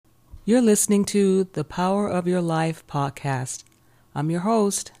You're listening to the Power of Your Life podcast. I'm your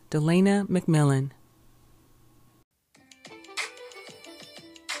host, Delana McMillan.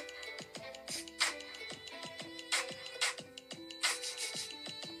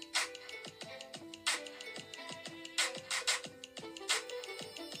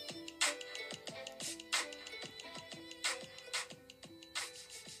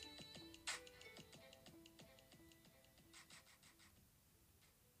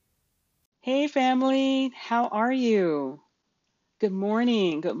 Hey family, how are you? Good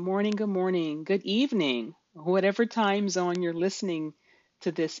morning, good morning, good morning, good evening, whatever time zone you're listening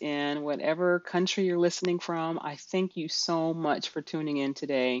to this in, whatever country you're listening from. I thank you so much for tuning in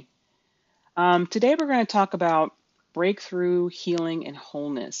today. Today we're going to talk about breakthrough, healing, and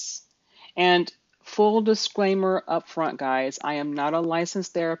wholeness. And full disclaimer up front, guys, I am not a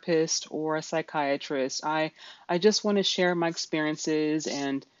licensed therapist or a psychiatrist. I just want to share my experiences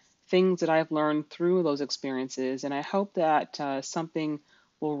and things that I've learned through those experiences. And I hope that something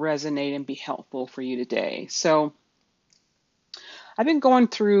will resonate and be helpful for you today. So I've been going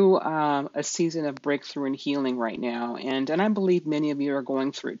through a season of breakthrough and healing right now. And I believe many of you are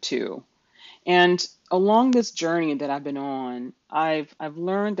going through it too. And along this journey that I've been on, I've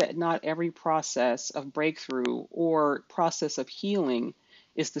learned that not every process of breakthrough or process of healing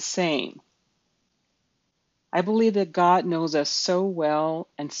is the same. I believe that God knows us so well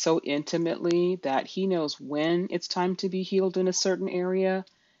and so intimately that He knows when it's time to be healed in a certain area,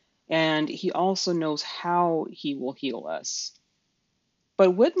 and He also knows how He will heal us.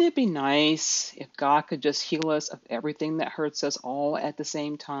 But wouldn't it be nice if God could just heal us of everything that hurts us all at the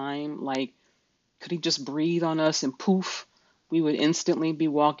same time? Like, could He just breathe on us and poof, we would instantly be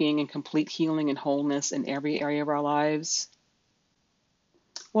walking in complete healing and wholeness in every area of our lives?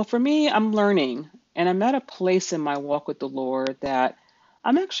 Well, for me, I'm learning, and I'm at a place in my walk with the Lord that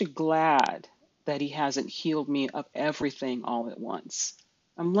I'm actually glad that He hasn't healed me of everything all at once.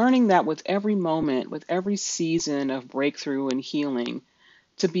 I'm learning that with every moment, with every season of breakthrough and healing,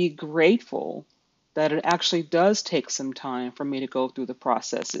 to be grateful that it actually does take some time for me to go through the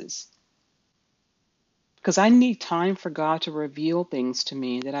processes. Because I need time for God to reveal things to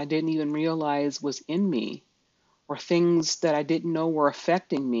me that I didn't even realize was in me, or things that I didn't know were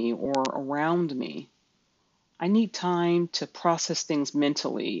affecting me or around me. I need time to process things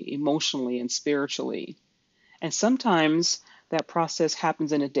mentally, emotionally, and spiritually. And sometimes that process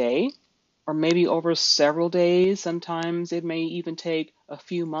happens in a day, or maybe over several days. Sometimes it may even take a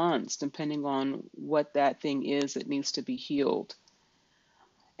few months, depending on what that thing is that needs to be healed.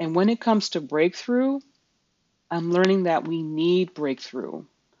 And when it comes to breakthrough, I'm learning that we need breakthrough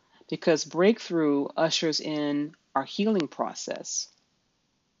because breakthrough ushers in our healing process.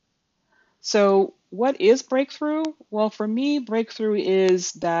 So, what is breakthrough? Well, for me, breakthrough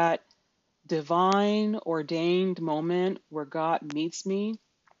is that divine ordained moment where God meets me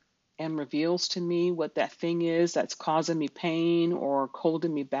and reveals to me what that thing is that's causing me pain or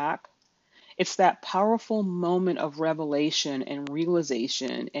holding me back. It's that powerful moment of revelation and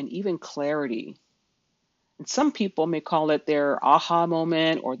realization and even clarity. And some people may call it their aha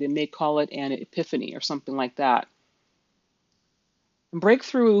moment, or they may call it an epiphany or something like that. And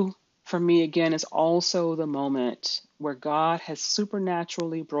breakthrough for me, again, is also the moment where God has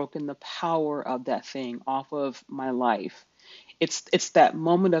supernaturally broken the power of that thing off of my life. It's that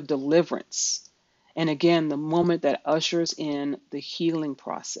moment of deliverance. And again, the moment that ushers in the healing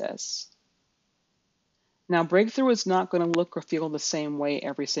process. Now, breakthrough is not going to look or feel the same way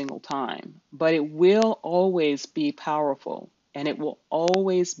every single time, but it will always be powerful, and it will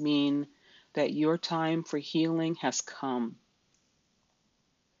always mean that your time for healing has come.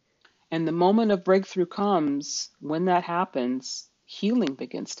 And the moment of breakthrough comes, when that happens, healing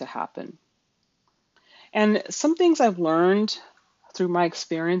begins to happen. And some things I've learned through my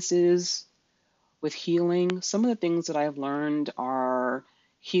experiences with healing, some of the things that I've learned are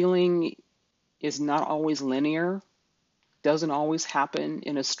healing is not always linear, doesn't always happen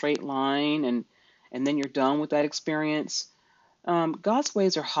in a straight line, and then you're done with that experience. God's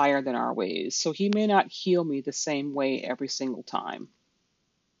ways are higher than our ways, so He may not heal me the same way every single time.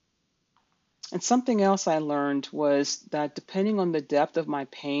 And something else I learned was that depending on the depth of my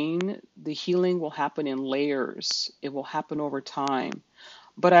pain, the healing will happen in layers. It will happen over time.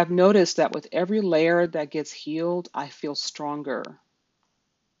 But I've noticed that with every layer that gets healed, I feel stronger.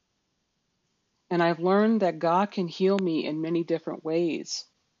 And I've learned that God can heal me in many different ways.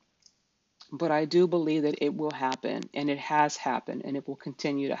 But I do believe that it will happen, and it has happened, and it will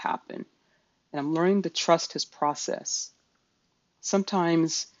continue to happen. And I'm learning to trust His process.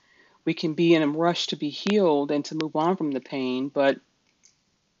 Sometimes we can be in a rush to be healed and to move on from the pain, but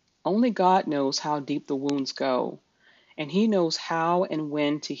Only God knows how deep the wounds go, and He knows how and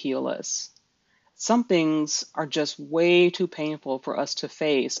when to heal us. Some things are just way too painful for us to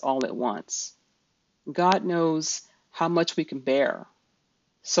face all at once. God knows how much we can bear,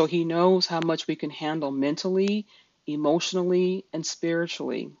 so He knows how much we can handle mentally, emotionally, and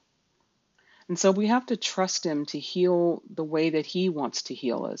spiritually. And so we have to trust Him to heal the way that He wants to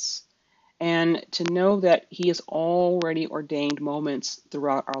heal us, and to know that He has already ordained moments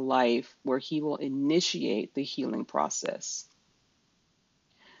throughout our life where He will initiate the healing process.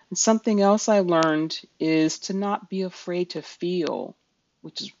 And something else I learned is to not be afraid to feel,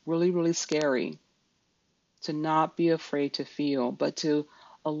 which is really, really scary. To not be afraid to feel, but to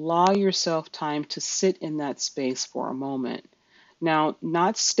allow yourself time to sit in that space for a moment. Now,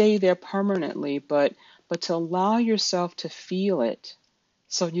 not stay there permanently, but to allow yourself to feel it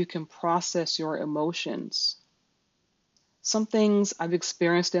so you can process your emotions. Some things I've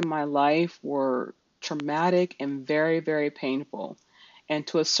experienced in my life were traumatic and very, very painful. And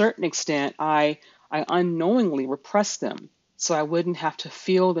to a certain extent, I unknowingly repressed them so I wouldn't have to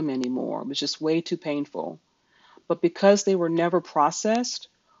feel them anymore. It was just way too painful. But because they were never processed,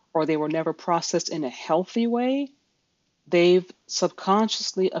 or they were never processed in a healthy way, they've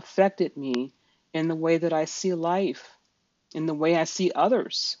subconsciously affected me in the way that I see life, in the way I see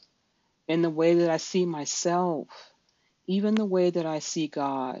others, in the way that I see myself, even the way that I see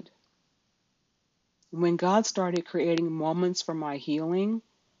God. When God started creating moments for my healing,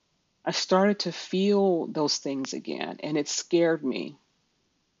 I started to feel those things again, and it scared me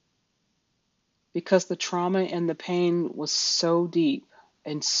because the trauma and the pain was so deep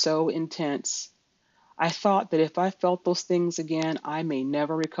and so intense. I thought that if I felt those things again, I may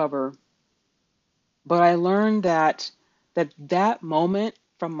never recover. But I learned that moment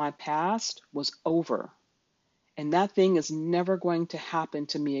from my past was over, and that thing is never going to happen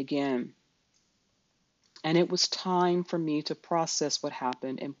to me again. And it was time for me to process what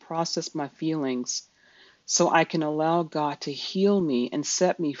happened and process my feelings so I can allow God to heal me and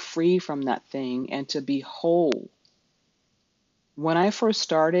set me free from that thing and to be whole. When I first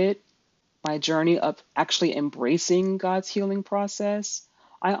started my journey of actually embracing God's healing process,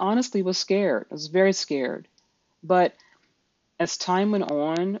 I honestly was scared. I was very scared. But as time went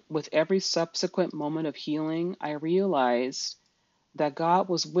on, with every subsequent moment of healing, I realized that God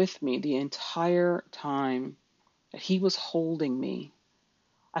was with me the entire time, that He was holding me.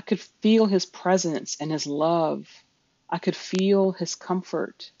 I could feel His presence and His love. I could feel His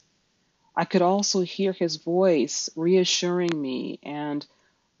comfort. I could also hear His voice reassuring me and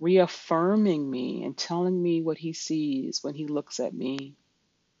reaffirming me and telling me what He sees when He looks at me.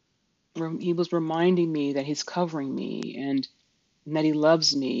 He was reminding me that He's covering me and that He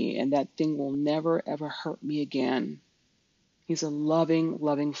loves me and that thing will never, ever hurt me again. He's a loving,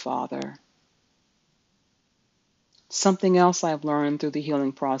 loving Father. Something else I've learned through the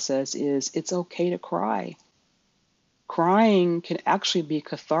healing process is it's okay to cry. Crying can actually be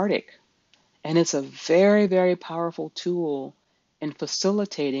cathartic, and it's a very, very powerful tool in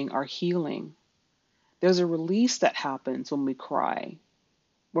facilitating our healing. There's a release that happens when we cry,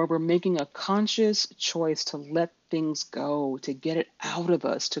 where we're making a conscious choice to let things go, to get it out of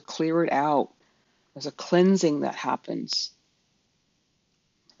us, to clear it out. There's a cleansing that happens.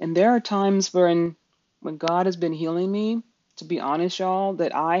 And there are times when God has been healing me, to be honest, y'all,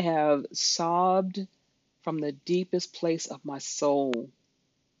 that I have sobbed from the deepest place of my soul.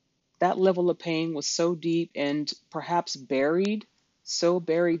 That level of pain was so deep and perhaps buried, so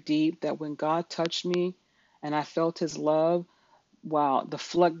buried deep that when God touched me and I felt His love, wow, the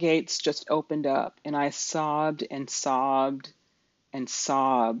floodgates just opened up and I sobbed and sobbed and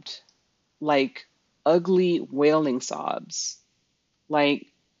sobbed, like ugly wailing sobs, like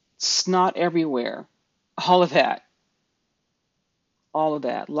snot everywhere, all of that, all of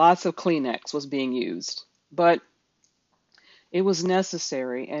that. Lots of Kleenex was being used, but it was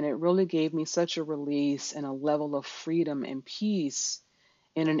necessary, and it really gave me such a release and a level of freedom and peace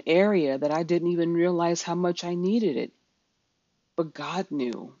in an area that I didn't even realize how much I needed it. But God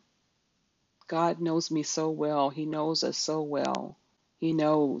knew. God knows me so well. He knows us so well. He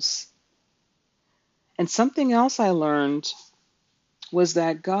knows. And something else I learned was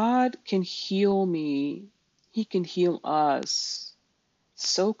that God can heal me. He can heal us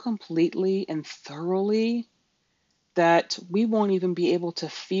so completely and thoroughly that we won't even be able to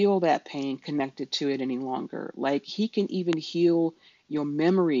feel that pain connected to it any longer. Like He can even heal your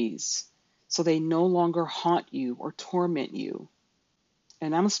memories so they no longer haunt you or torment you.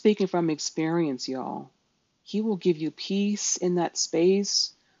 And I'm speaking from experience, y'all. He will give you peace in that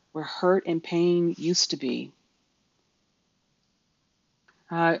space where hurt and pain used to be.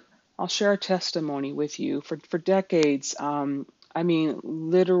 I'll share a testimony with you. For decades, I mean,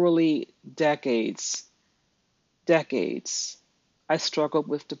 literally decades, I struggled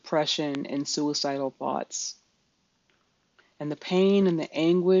with depression and suicidal thoughts. And the pain and the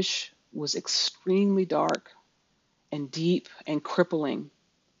anguish was extremely dark and deep and crippling.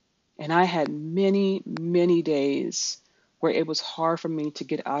 And I had many, many days where it was hard for me to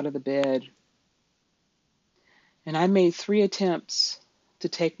get out of the bed. And I made 3 attempts to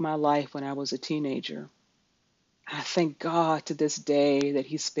take my life when I was a teenager. I thank God to this day that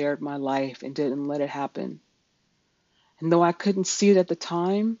He spared my life and didn't let it happen. And though I couldn't see it at the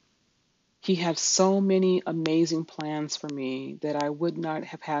time, He had so many amazing plans for me that I would not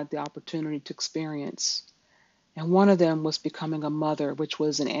have had the opportunity to experience. And one of them was becoming a mother, which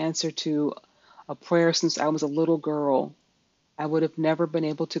was an answer to a prayer since I was a little girl. I would have never been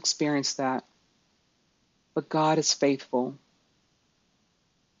able to experience that. But God is faithful.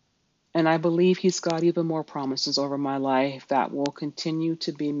 And I believe He's got even more promises over my life that will continue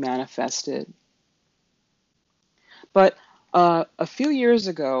to be manifested. But a few years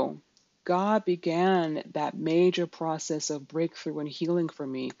ago, God began that major process of breakthrough and healing for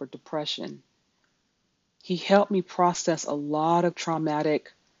me for depression. He helped me process a lot of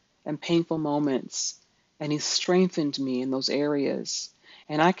traumatic and painful moments, and He strengthened me in those areas.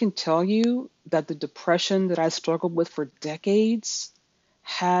 And I can tell you that the depression that I struggled with for decades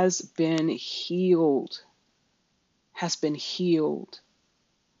has been healed, has been healed.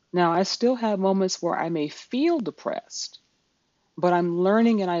 Now, I still have moments where I may feel depressed, but I'm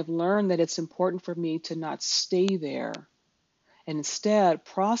learning and I've learned that it's important for me to not stay there and instead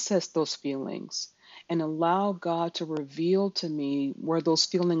process those feelings and allow God to reveal to me where those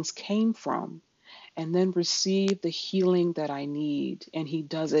feelings came from and then receive the healing that I need. And He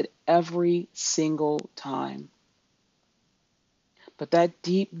does it every single time. But that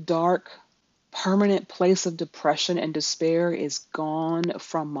deep, dark, permanent place of depression and despair is gone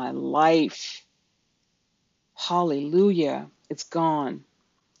from my life. Hallelujah. It's gone.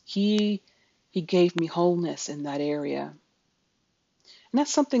 He gave me wholeness in that area. And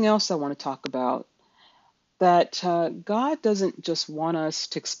that's something else I want to talk about. That God doesn't just want us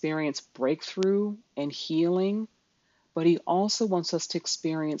to experience breakthrough and healing, but He also wants us to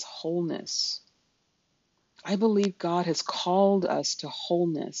experience wholeness. I believe God has called us to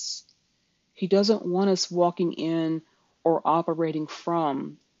wholeness. He doesn't want us walking in or operating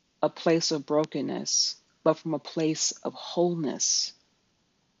from a place of brokenness, but from a place of wholeness.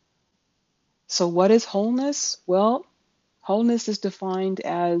 So, what is wholeness? Well, wholeness is defined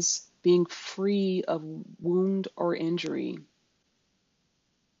as being free of wound or injury.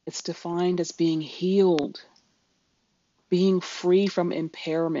 It's defined as being healed, being free from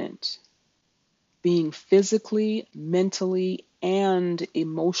impairment, being physically, mentally, and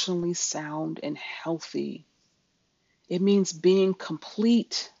emotionally sound and healthy. It means being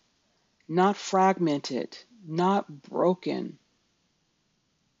complete, not fragmented, not broken.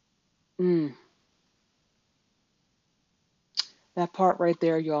 Mm, that part right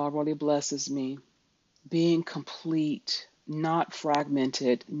there, y'all, really blesses me. Being complete, not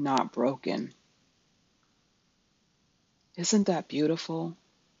fragmented, not broken. Isn't that beautiful?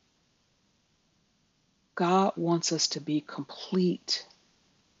 God wants us to be complete,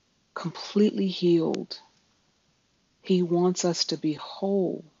 completely healed. He wants us to be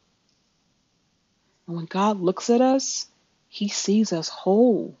whole. And when God looks at us, He sees us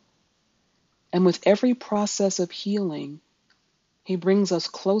whole. And with every process of healing, He brings us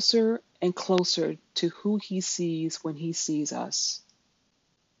closer and closer to who He sees when He sees us.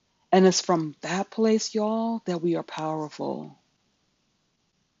 And it's from that place, y'all, that we are powerful.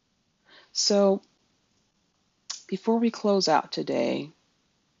 So before we close out today,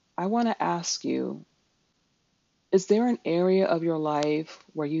 I want to ask you, is there an area of your life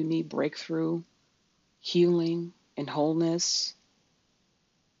where you need breakthrough, healing, and wholeness?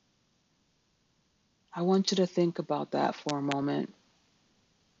 I want you to think about that for a moment.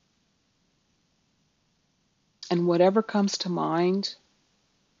 And whatever comes to mind,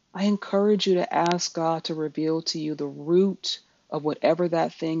 I encourage you to ask God to reveal to you the root of whatever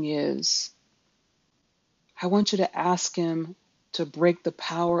that thing is. I want you to ask Him to break the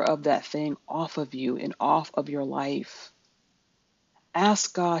power of that thing off of you and off of your life.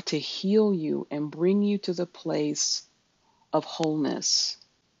 Ask God to heal you and bring you to the place of wholeness.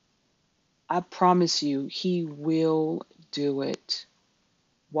 I promise you, He will do it.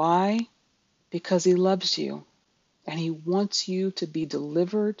 Why? Because He loves you and He wants you to be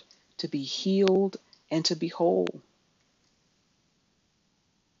delivered, to be healed, and to be whole.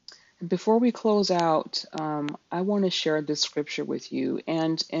 Before we close out, I want to share this scripture with you,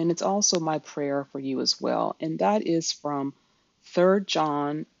 and it's also my prayer for you as well. And that is from 3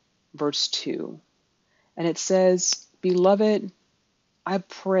 John, verse 2. And it says, "Beloved, I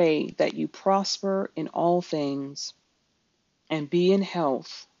pray that you prosper in all things and be in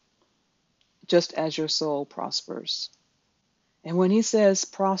health, just as your soul prospers." And when he says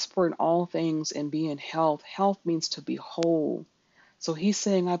prosper in all things and be in health, health means to be whole. So he's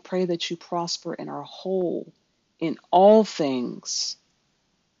saying, I pray that you prosper and are whole in all things,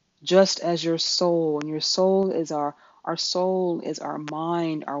 just as your soul. And your soul is our soul is our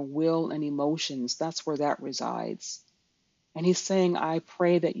mind, our will, and emotions. That's where that resides. And he's saying, I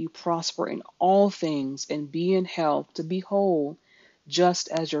pray that you prosper in all things and be in health, to be whole, just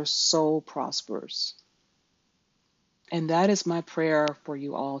as your soul prospers. And that is my prayer for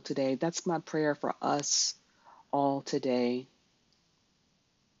you all today. That's my prayer for us all today.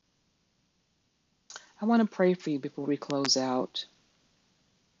 I want to pray for you before we close out,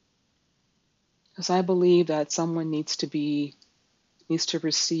 because I believe that someone needs to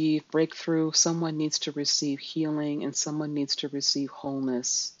receive breakthrough, someone needs to receive healing, and someone needs to receive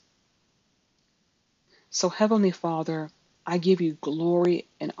wholeness. So Heavenly Father, I give you glory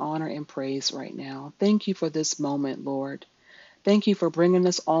and honor and praise right now. Thank you for this moment, Lord. Thank you for bringing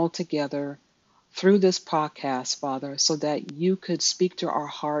us all together through this podcast, Father, so that you could speak to our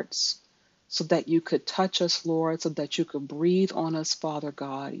hearts, so that you could touch us, Lord, so that you could breathe on us, Father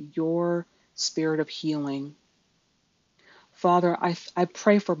God, your spirit of healing. Father, I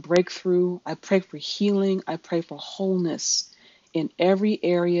pray for breakthrough. I pray for healing. I pray for wholeness in every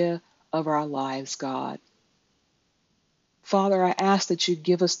area of our lives, God. Father, I ask that you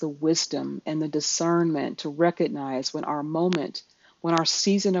give us the wisdom and the discernment to recognize when our moment, when our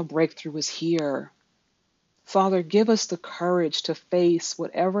season of breakthrough is here. Father, give us the courage to face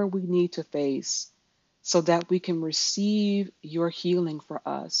whatever we need to face so that we can receive your healing for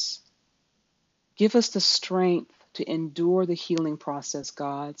us. Give us the strength to endure the healing process,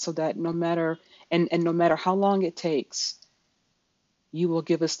 God, so that no matter and no matter how long it takes, you will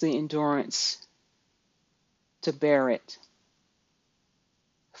give us the endurance to bear it.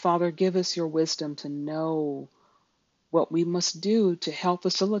 Father, give us your wisdom to know what we must do to help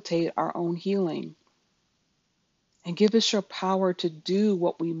facilitate our own healing. And give us your power to do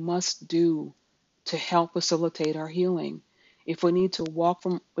what we must do to help facilitate our healing. If we need to walk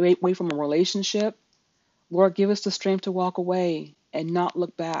away from a relationship, Lord, give us the strength to walk away and not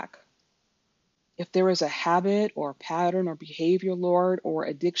look back. If there is a habit or pattern or behavior, Lord, or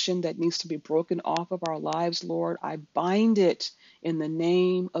addiction that needs to be broken off of our lives, Lord, I bind it in the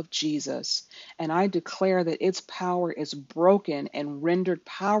name of Jesus. And I declare that its power is broken and rendered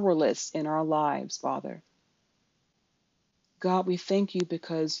powerless in our lives, Father. God, we thank you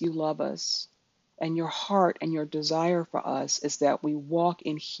because you love us. And your heart and your desire for us is that we walk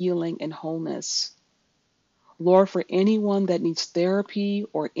in healing and wholeness. Lord, for anyone that needs therapy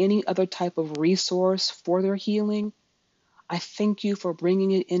or any other type of resource for their healing, I thank you for bringing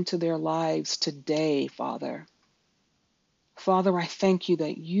it into their lives today, Father. Father, I thank you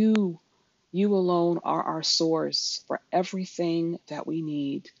that you alone are our source for everything that we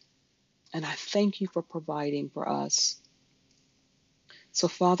need. And I thank you for providing for us. So,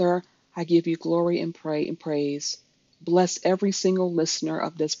 Father, I give you glory and praise. Bless every single listener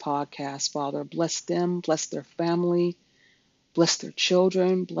of this podcast, Father. Bless them, bless their family, bless their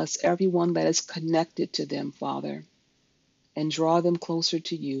children, bless everyone that is connected to them, Father, and draw them closer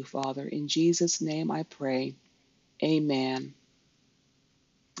to you, Father. In Jesus' name I pray. Amen.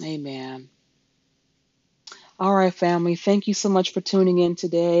 Amen. All right, family. Thank you so much for tuning in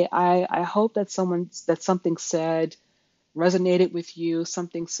today. I hope that something said resonated with you,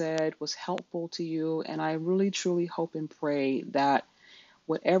 something said was helpful to you, and I really truly hope and pray that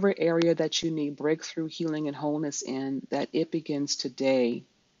whatever area that you need breakthrough, healing, and wholeness in, that it begins today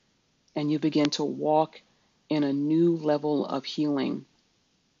and you begin to walk in a new level of healing.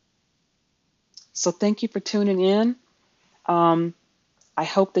 So thank you for tuning in. I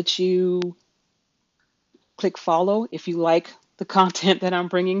hope that you click follow if you like the content that I'm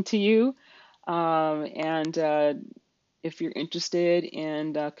bringing to you. And if you're interested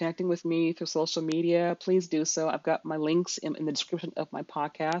in connecting with me through social media, please do so. I've got my links in the description of my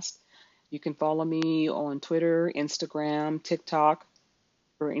podcast. You can follow me on Twitter, Instagram, TikTok,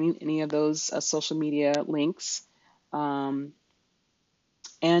 or any of those social media links. Um,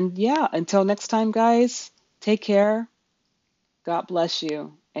 and yeah, until next time, guys, take care. God bless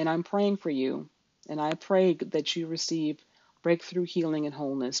you. And I'm praying for you. And I pray that you receive breakthrough healing and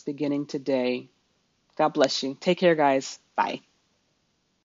wholeness beginning today. God bless you. Take care, guys. Bye.